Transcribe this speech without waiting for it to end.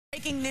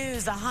Breaking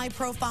news, a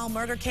high-profile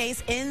murder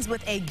case ends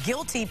with a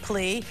guilty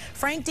plea.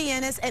 Frank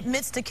Dienes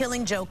admits to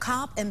killing Joe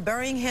Kopp and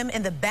burying him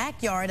in the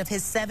backyard of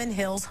his Seven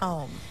Hills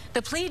home.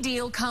 The plea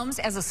deal comes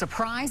as a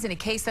surprise in a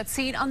case that's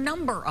seen a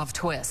number of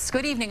twists.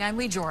 Good evening, I'm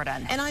Lee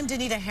Jordan. And I'm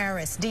Danita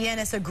Harris.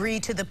 Dienes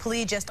agreed to the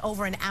plea just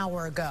over an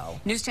hour ago.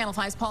 News Channel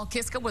 5's Paul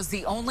Kiska was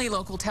the only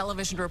local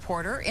television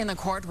reporter in the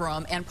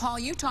courtroom. And Paul,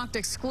 you talked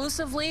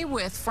exclusively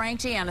with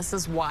Frank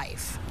Dienes'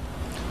 wife.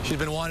 She's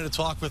been wanting to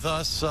talk with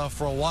us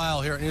for a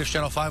while here at News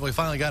Channel 5. We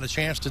finally got a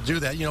chance to do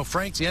that. You know,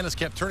 Frank Dienes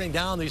kept turning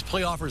down these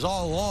plea offers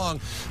all along,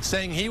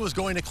 saying he was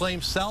going to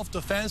claim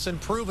self-defense and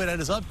prove it at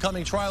his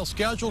upcoming trial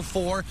scheduled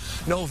for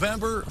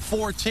November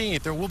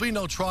 14th. There will be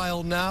no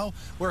trial now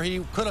where he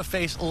could have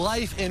faced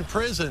life in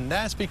prison.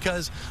 That's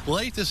because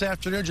late this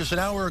afternoon, just an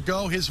hour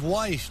ago, his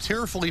wife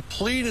tearfully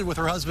pleaded with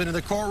her husband in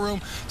the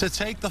courtroom to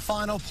take the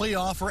final plea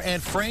offer,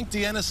 and Frank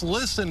Dienes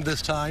listened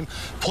this time,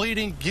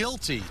 pleading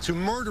guilty to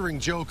murdering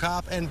Joe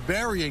Kopp and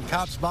burying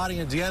Kopp's body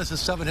in Dienes'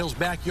 Seven Hills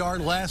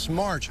backyard last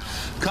March.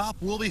 Kopp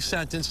will be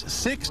sentenced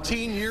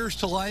 16 years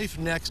to life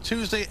next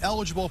Tuesday,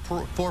 eligible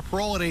for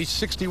parole at age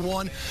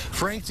 61.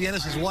 Frank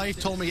Dienes' wife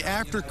told me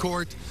after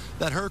court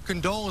that her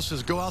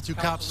condolences go out to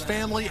Kopp's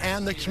family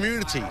and the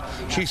community.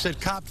 She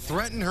said Kopp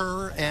threatened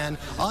her and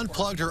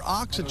unplugged her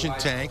oxygen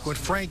tank when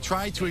Frank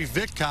tried to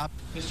evict Kopp,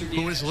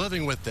 who was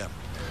living with them.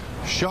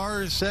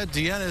 Shar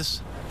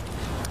Dienes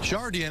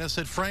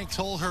said Frank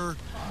told her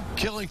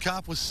killing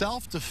Kopp was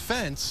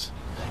self-defense,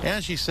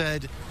 and she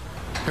said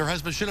her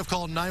husband should have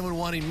called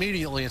 911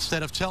 immediately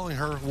instead of telling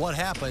her what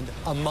happened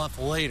a month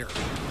later.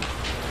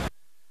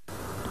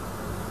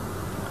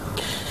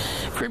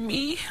 For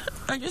me,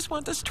 I just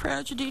want this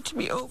tragedy to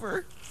be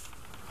over,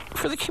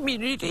 for the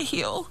community to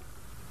heal,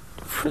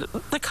 for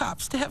the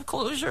cops to have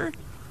closure,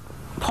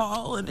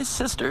 Paul and his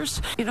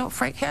sisters. You know,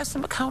 Frank has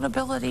some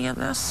accountability in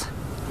this.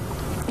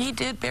 He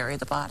did bury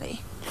the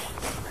body.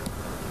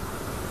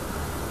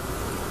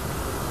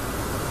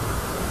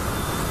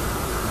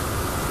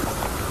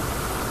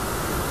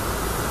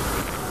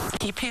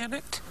 He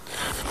panicked.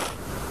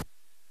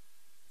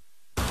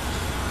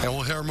 And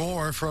we'll hear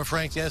more from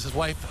Frank Dienes'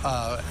 wife,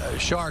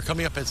 Shar,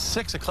 coming up at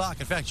 6 o'clock.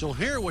 In fact, you'll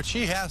hear what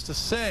she has to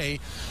say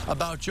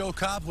about Joe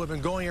Kopp, who had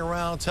been going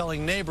around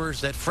telling neighbors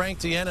that Frank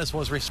Dienes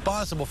was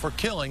responsible for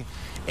killing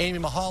Amy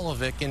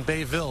Mahalovic in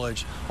Bay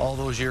Village all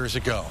those years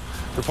ago.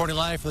 Reporting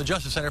live from the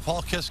Justice Center,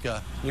 Paul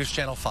Kiska, News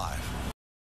Channel 5.